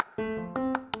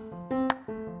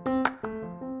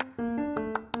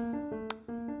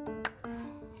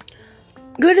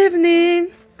Good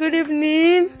evening. Good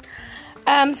evening.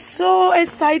 I'm so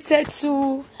excited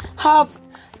to have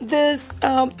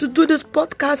to do this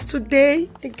podcast today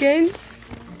again.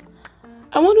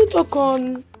 I want to talk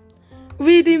on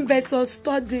reading versus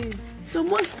studying. So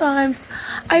most times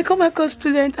I come across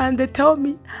students and they tell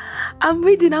me, I'm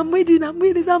reading.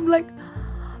 So I'm like,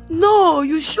 no,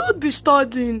 you should be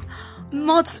studying,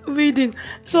 not reading.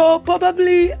 So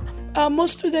probably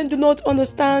most students do not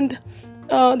understand.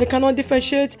 They cannot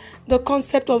differentiate the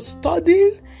concept of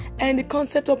studying and the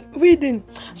concept of reading.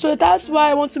 So that's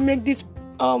why I want to make this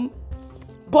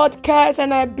podcast,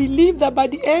 and I believe that by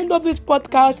the end of this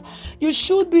podcast, you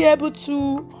should be able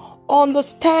to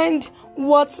understand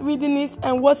what reading is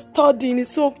and what studying is.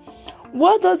 So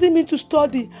what does it mean to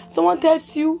study? Someone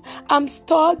tells you, I'm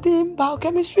studying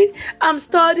biochemistry, I'm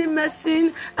studying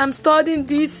medicine, I'm studying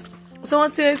this.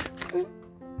 Someone says,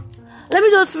 let me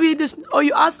just read this. Or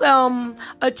you ask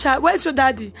a child, where's your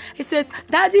daddy? He says,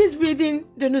 daddy is reading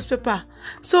the newspaper.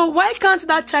 So why can't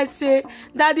that child say,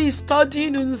 daddy is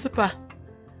studying the newspaper?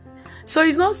 So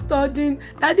he's not studying,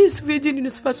 daddy is reading the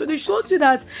newspaper. So it shows you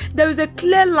that there is a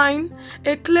clear line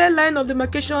of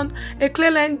demarcation, a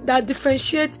clear line that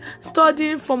differentiates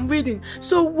studying from reading.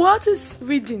 So what is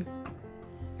reading?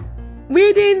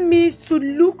 Reading means to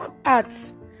look at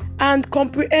and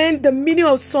comprehend the meaning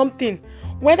of something.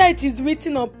 Whether it is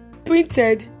written or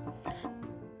printed,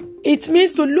 it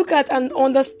means to look at and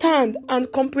understand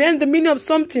and comprehend the meaning of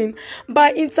something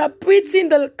by interpreting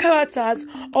the characters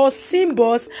or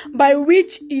symbols by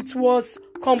which it was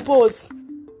composed.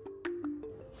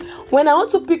 When I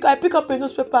pick up a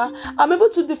newspaper, I'm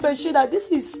able to differentiate that this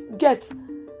is get,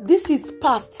 this is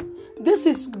past, this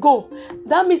is go.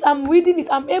 That means I'm reading it.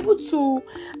 I'm able to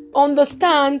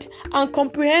understand and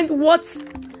comprehend what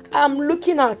I'm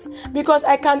looking at, because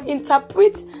I can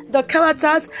interpret the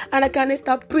characters and I can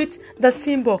interpret the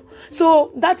symbol.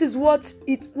 So that's what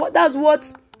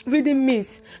reading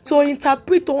means. To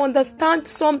interpret, to understand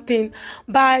something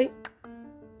by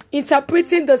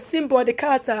interpreting the symbol, the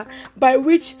character by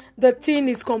which the thing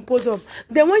is composed of.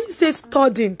 Then when you say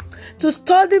studying, to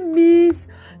study means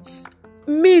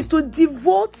to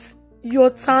devote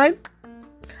your time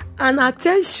and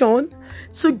attention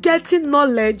to getting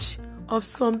knowledge of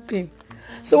something.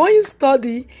 So when you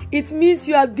study, it means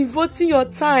you are devoting your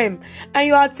time and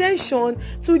your attention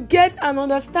to get an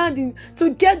understanding,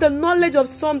 to get the knowledge of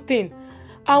something.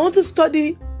 I want to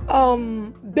study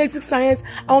basic science,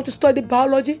 I want to study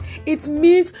biology. It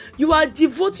means you are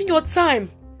devoting your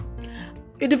time,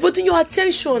 you're devoting your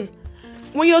attention.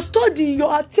 When you're studying,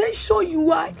 your attention,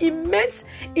 you are immersed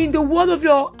in the world of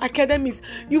your academics.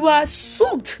 You are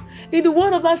soaked in the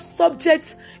world of that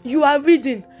subject you are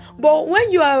reading. But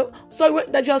when you are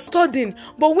studying,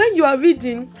 but when you are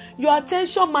reading, your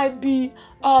attention might be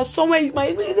somewhere. It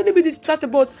might easily be distracted.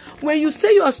 But when you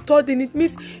say you are studying, it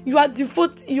means you are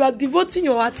devoting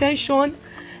your attention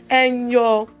and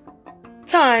your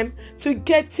time to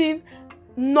getting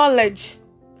knowledge.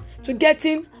 So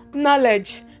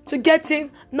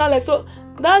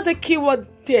that's the key word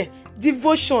there: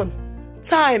 devotion,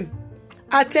 time,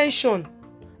 attention,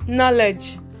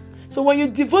 knowledge. So when you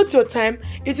devote your time,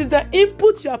 it is the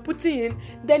input you are putting in,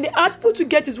 then the output you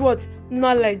get is what?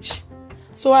 Knowledge.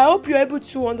 So I hope you're able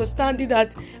to understand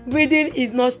that reading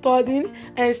is not studying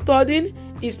and studying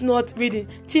is not reading.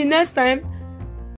 Till next time.